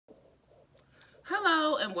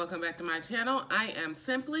and welcome back to my channel. I am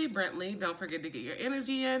Simply Brentley. Don't forget to get your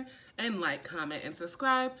energy in and like, comment, and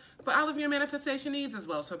subscribe. For all of your manifestation needs as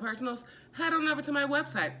well as for personals, head on over to my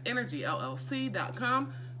website,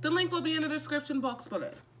 energyllc.com. The link will be in the description box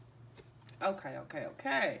below.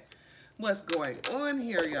 Okay. What's going on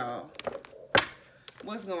here, y'all?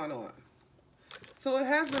 What's going on? So it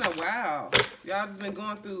has been a while. Y'all just been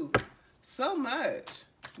going through so much.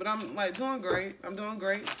 But I'm like doing great. I'm doing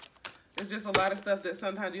great. It's just a lot of stuff that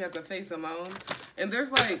sometimes you have to face alone. And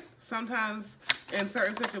there's like sometimes in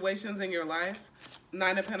certain situations in your life,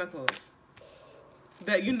 9 of Pentacles,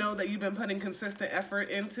 that you know that you've been putting consistent effort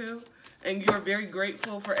into and you're very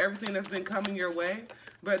grateful for everything that's been coming your way.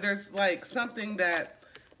 But there's like something that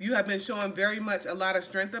you have been showing very much a lot of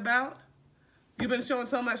strength about. You've been showing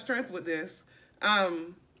so much strength with this.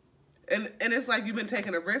 And it's like you've been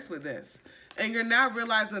taking a risk with this. And you're now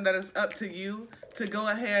realizing that it's up to you to go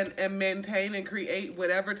ahead and maintain and create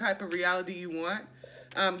whatever type of reality you want.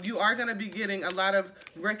 You are going to be getting a lot of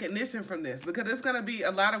recognition from this because it's going to be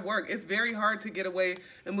a lot of work. It's very hard to get away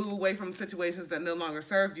and move away from situations that no longer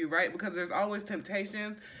serve you, right? Because there's always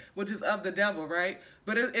temptation, which is of the devil, right?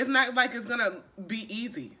 But it's not like it's going to be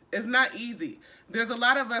easy. It's not easy. There's a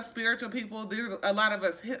lot of us spiritual people. There's a lot of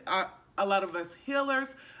us healers,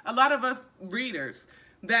 a lot of us readers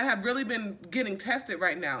that have really been getting tested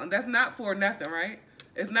right now. And that's not for nothing, right?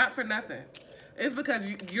 It's not for nothing. It's because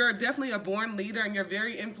you're definitely a born leader and you're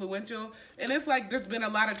very influential. And it's like there's been a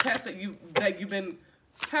lot of tests that you've been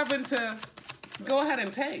having to go ahead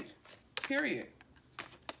and take, period.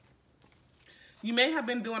 You may have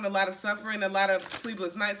been doing a lot of suffering, a lot of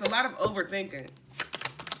sleepless nights, a lot of overthinking.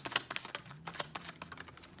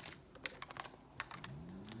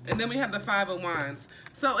 And then we have the 5 of Wands.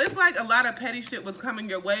 So it's like a lot of petty shit was coming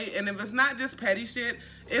your way. And if it's not just petty shit,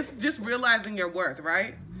 it's just realizing your worth,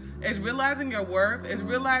 right? It's realizing your worth. It's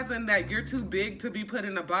realizing that you're too big to be put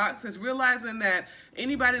in a box. It's realizing that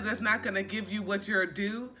anybody that's not going to give you what you're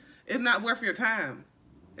due is not worth your time.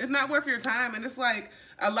 It's not worth your time. And it's like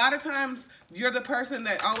a lot of times you're the person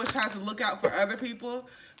that always tries to look out for other people.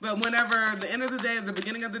 But whenever the end of the day, the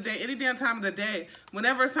beginning of the day, any damn time of the day,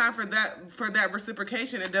 whenever it's time for that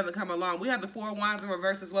reciprocation, it doesn't come along. We have the 4 of Wands in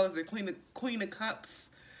reverse as well as the Queen of Cups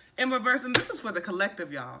in reverse. And this is for the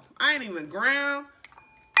collective, y'all. I ain't even ground.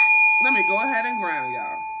 Let me go ahead and ground,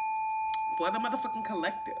 y'all. For the motherfucking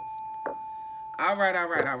collective. All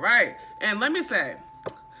right. And let me say,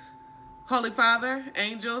 Holy Father,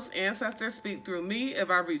 angels, ancestors, speak through me. If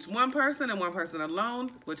I reach one person and one person alone,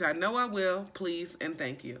 which I know I will, please and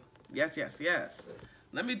thank you. Yes.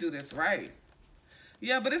 Let me do this right.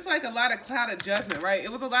 Yeah, but it's like a lot of clouded judgment, right? It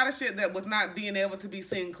was a lot of shit that was not being able to be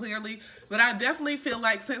seen clearly. But I definitely feel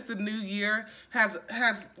like since the new year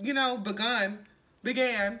has you know,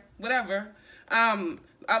 began, whatever, a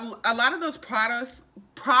lot of those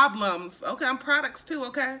problems, okay, I'm products too,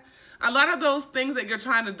 okay? A lot of those things that you're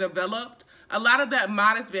trying to develop, a lot of that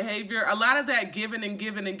modest behavior, a lot of that giving and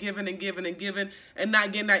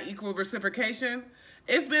not getting that equal reciprocation,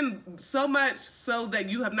 it's been so much so that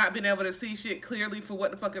you have not been able to see shit clearly for what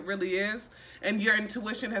the fuck it really is, and your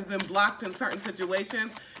intuition has been blocked in certain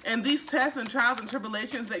situations, and these tests and trials and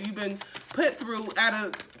tribulations that you've been put through out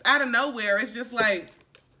of nowhere, it's just like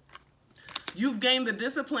you've gained the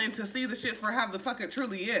discipline to see the shit for how the fuck it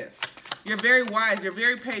truly is. You're very wise. You're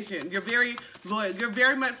very patient. You're very loyal. You're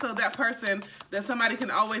very much so that person that somebody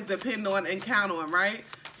can always depend on and count on, right?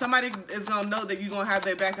 Somebody is going to know that you're going to have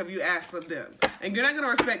their back if you ask of them. And you're not going to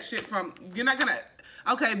respect shit from, you're not going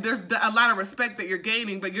to, okay, there's a lot of respect that you're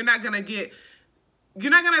gaining, but you're not going to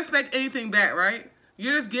expect anything back, right?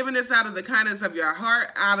 You're just giving this out of the kindness of your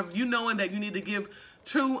heart, out of you knowing that you need to give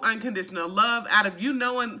true unconditional love, out of you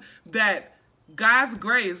knowing that God's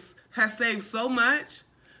grace has saved so much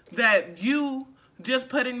that you just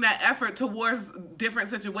putting that effort towards different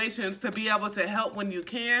situations to be able to help when you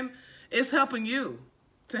can is helping you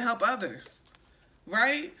to help others,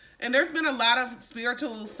 right? And there's been a lot of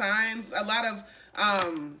spiritual signs, a lot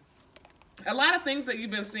of things that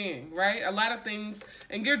you've been seeing, right? A lot of things,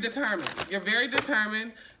 and you're determined. You're very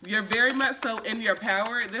determined. You're very much so in your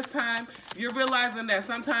power at this time. You're realizing that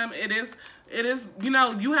sometimes it is, you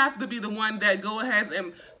know, you have to be the one that go ahead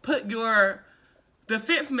and put your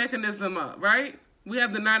defense mechanism up, right? We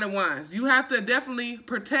have the 9 of Wands. You have to definitely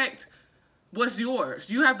protect what's yours.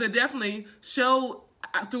 You have to definitely show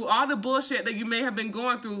through all the bullshit that you may have been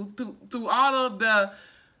going through all of the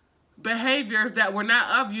behaviors that were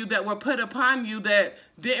not of you, that were put upon you, that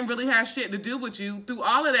didn't really have shit to do with you, through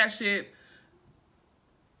all of that shit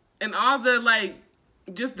and all the, like,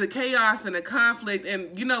 just the chaos and the conflict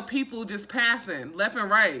and, you know, people just passing left and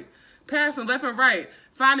right. passing left and right,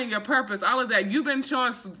 finding your purpose, all of that. You've been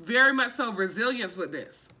showing very much so resilience with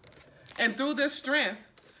this. And through this strength,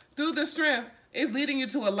 it's leading you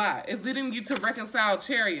to a lot. It's leading you to reconcile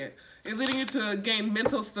chariot. It's leading you to gain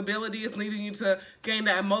mental stability. It's leading you to gain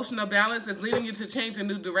that emotional balance. It's leading you to change a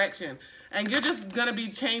new direction. And you're just going to be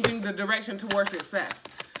changing the direction towards success.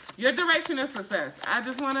 Your direction is success. I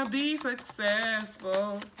just want to be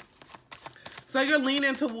successful. So you're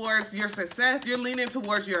leaning towards your success. You're leaning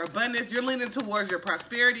towards your abundance. You're leaning towards your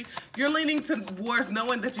prosperity. You're leaning towards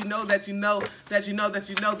knowing that you know that you know that you know that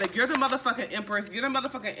you know that you're the motherfucking empress. You're the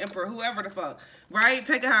motherfucking emperor, whoever the fuck, right?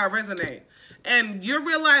 Take it how it resonate. And you're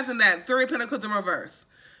realizing that Three of Pentacles in reverse.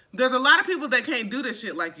 There's a lot of people that can't do this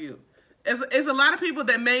shit like you. It's a lot of people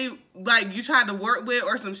that may, like, you tried to work with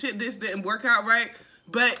or some shit this didn't work out right,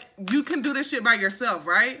 but you can do this shit by yourself,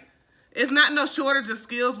 right? It's not no shortage of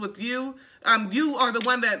skills with you. You are the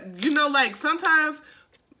one that, you know, like, sometimes,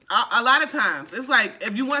 a lot of times, it's like,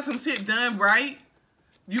 if you want some shit done right,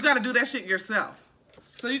 you got to do that shit yourself.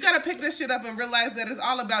 So you got to pick this shit up and realize that it's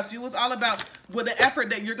all about you. It's all about with the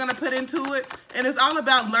effort that you're going to put into it. And it's all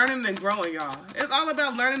about learning and growing, y'all. It's all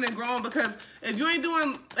about learning and growing, because if you ain't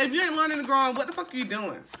learning and growing, what the fuck are you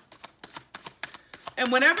doing?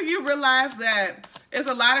 And whenever you realize that it's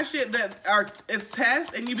a lot of shit that is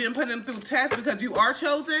tests, and you've been putting through tests because you are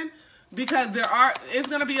chosen, because it's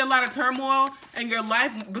going to be a lot of turmoil in your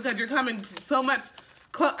life because you're coming so much,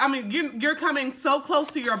 you're coming so close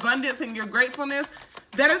to your abundance and your gratefulness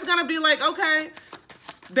that it's going to be like, okay,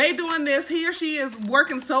 they doing this, he or she is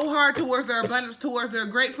working so hard towards their abundance, towards their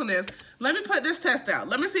gratefulness. Let me put this test out.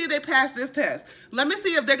 Let me see if they pass this test. Let me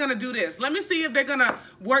see if they're going to do this. Let me see if they're going to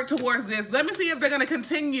work towards this. Let me see if they're going to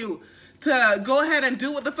continue to go ahead and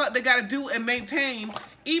do what the fuck they got to do and maintain,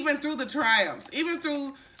 even through the triumphs, even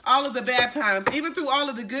through all of the bad times, even through all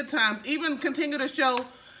of the good times, even continue to show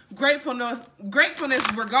gratefulness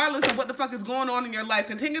regardless of what the fuck is going on in your life.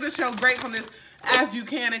 Continue to show gratefulness as you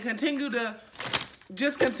can, and continue to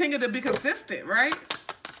be consistent, right?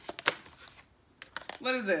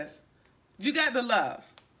 What is this? You got the love.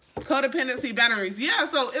 Codependency, boundaries. Yeah,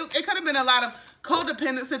 so it could have been a lot of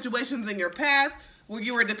codependent situations in your past where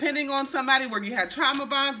you were depending on somebody, where you had trauma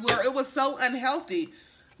bonds, where it was so unhealthy.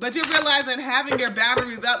 But you're realizing having your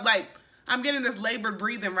boundaries up, like, I'm getting this labored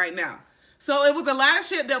breathing right now. So it was a lot of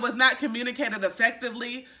shit that was not communicated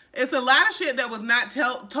effectively. It's a lot of shit that was not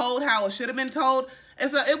told how it should have been told.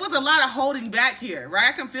 It was a lot of holding back here, right?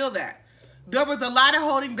 I can feel that. There was a lot of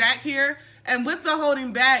holding back here. And with the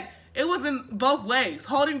holding back, it was in both ways.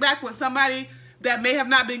 Holding back with somebody that may have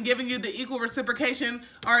not been giving you the equal reciprocation,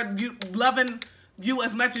 or you loving you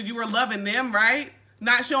as much as you were loving them, right?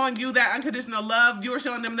 Not showing you that unconditional love. You were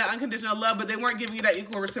showing them that unconditional love, but they weren't giving you that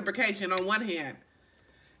equal reciprocation on one hand.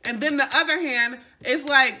 And then the other hand, it's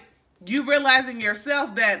like you realizing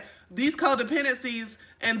yourself that these codependencies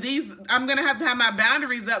and I'm going to have my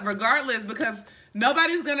boundaries up regardless, because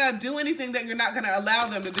nobody's going to do anything that you're not going to allow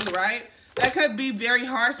them to do, right? That could be very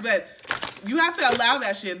harsh, but you have to allow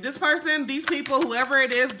that shit. This person, these people, whoever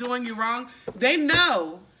it is doing you wrong, they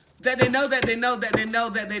know that they know that they know that they know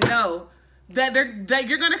that they know that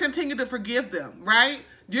you're going to continue to forgive them, right?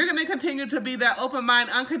 You're going to continue to be that open mind,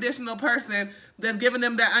 unconditional person that's giving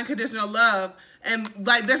them that unconditional love. And,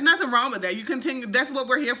 like, there's nothing wrong with that. You continue. That's what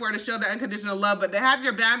we're here for, to show that unconditional love. But to have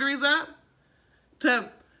your boundaries up,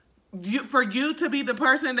 for you to be the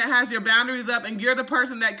person that has your boundaries up, and you're the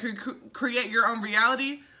person that could create your own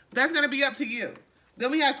reality, that's going to be up to you. Then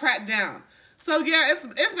we have cracked down. So, yeah,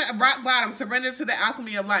 it's been rock bottom, surrender to the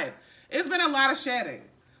alchemy of life. It's been a lot of shedding.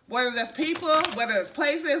 Whether that's people, whether it's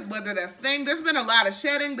places, whether that's things, there's been a lot of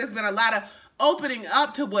shedding. There's been a lot of opening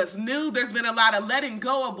up to what's new. There's been a lot of letting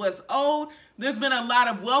go of what's old. There's been a lot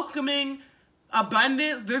of welcoming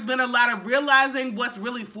abundance. There's been a lot of realizing what's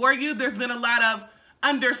really for you. There's been a lot of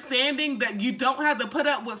understanding that you don't have to put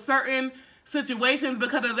up with certain situations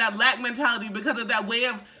because of that lack mentality, because of that way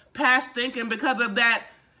of past thinking, because of that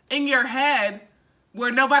in your head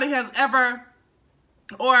where nobody has ever,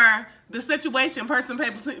 or the situation, person,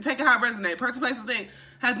 paper, take it how it resonates, person, place, thing,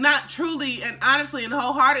 has not truly and honestly and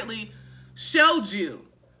wholeheartedly showed you.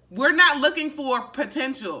 We're not looking for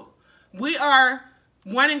potential. We are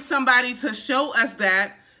wanting somebody to show us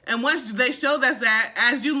that. And once they show us that,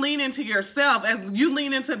 as you lean into yourself, as you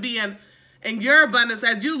lean into being in your abundance,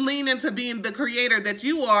 as you lean into being the creator that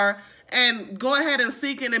you are, and go ahead and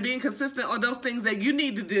seeking and being consistent on those things that you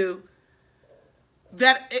need to do,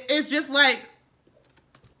 that it's just like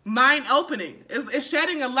mind opening. It's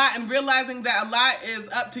shedding a lot and realizing that a lot is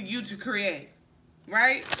up to you to create,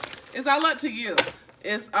 right? It's all up to you.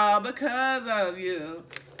 It's all because of you.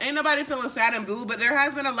 Ain't nobody feeling sad and blue, but there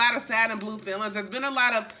has been a lot of sad and blue feelings. There's been a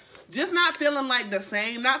lot of just not feeling like the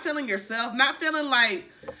same, not feeling yourself, not feeling like,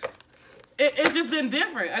 it's just been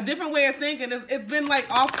different. A different way of thinking. It's been like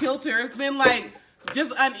off kilter. It's been like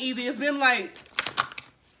just uneasy. It's been like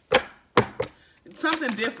something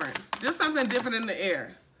different. Just something different in the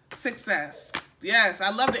air. Success. Yes, I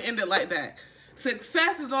love to end it like that.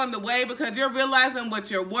 Success is on the way because you're realizing what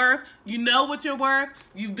you're worth. You know what you're worth.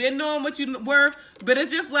 You've been knowing what you're worth. But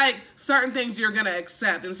it's just like certain things you're going to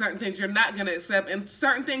accept and certain things you're not going to accept. And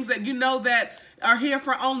certain things that you know that are here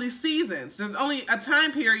for only seasons. There's only a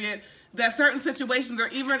time period that certain situations are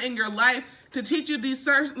even in your life to teach you these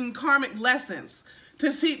certain karmic lessons.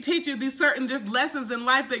 To teach you these certain just lessons in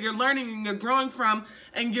life that you're learning and you're growing from.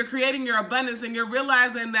 And you're creating your abundance and you're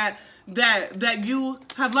realizing that you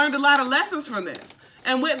have learned a lot of lessons from this.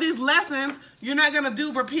 And with these lessons, you're not going to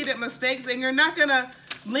do repeated mistakes and you're not going to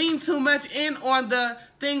lean too much in on the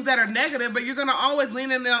things that are negative, but you're going to always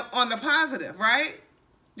lean in on the positive, right?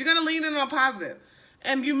 You're going to lean in on positive.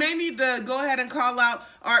 And you may need to go ahead and call out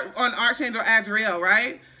on Archangel Azrael,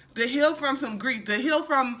 right? To heal from some grief, to heal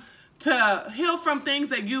from things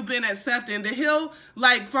that you've been accepting, to heal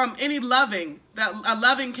like from any a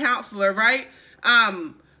loving counselor, right?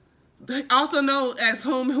 Also known as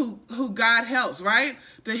who God helps, right?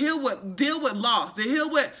 To deal with loss, to heal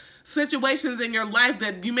with situations in your life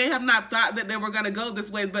that you may have not thought that they were going to go this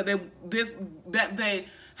way, but that they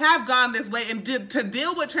have gone this way, and to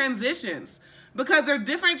deal with transitions, because there's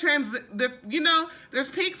different there's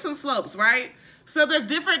peaks and slopes, right? So there's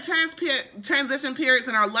different transition periods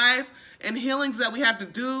in our life and healings that we have to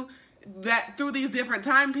do that through these different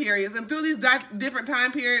time periods, and through these different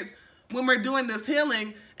time periods when we're doing this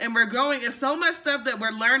healing and we're growing, it's so much stuff that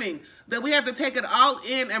we're learning that we have to take it all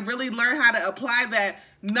in and really learn how to apply that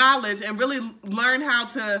knowledge and really learn how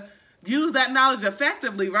to use that knowledge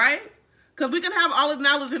effectively, right? Because we can have all the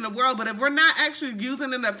knowledge in the world, but if we're not actually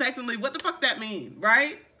using it effectively, what the fuck that mean,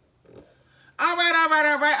 right? All right.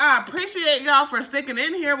 I appreciate y'all for sticking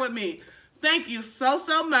in here with me. Thank you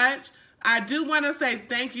so much. I do want to say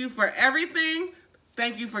thank you for everything.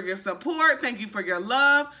 Thank you for your support. Thank you for your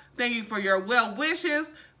love. Thank you for your well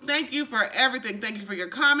wishes. Thank you for everything. Thank you for your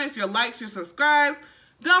comments, your likes, your subscribes.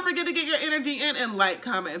 Don't forget to get your energy in and like,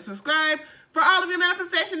 comment, and subscribe. For all of your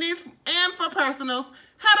manifestation needs and for personals,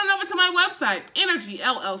 head on over to my website,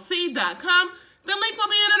 energyllc.com. The link will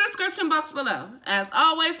be in the description box below. As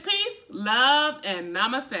always, peace, love, and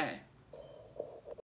namaste.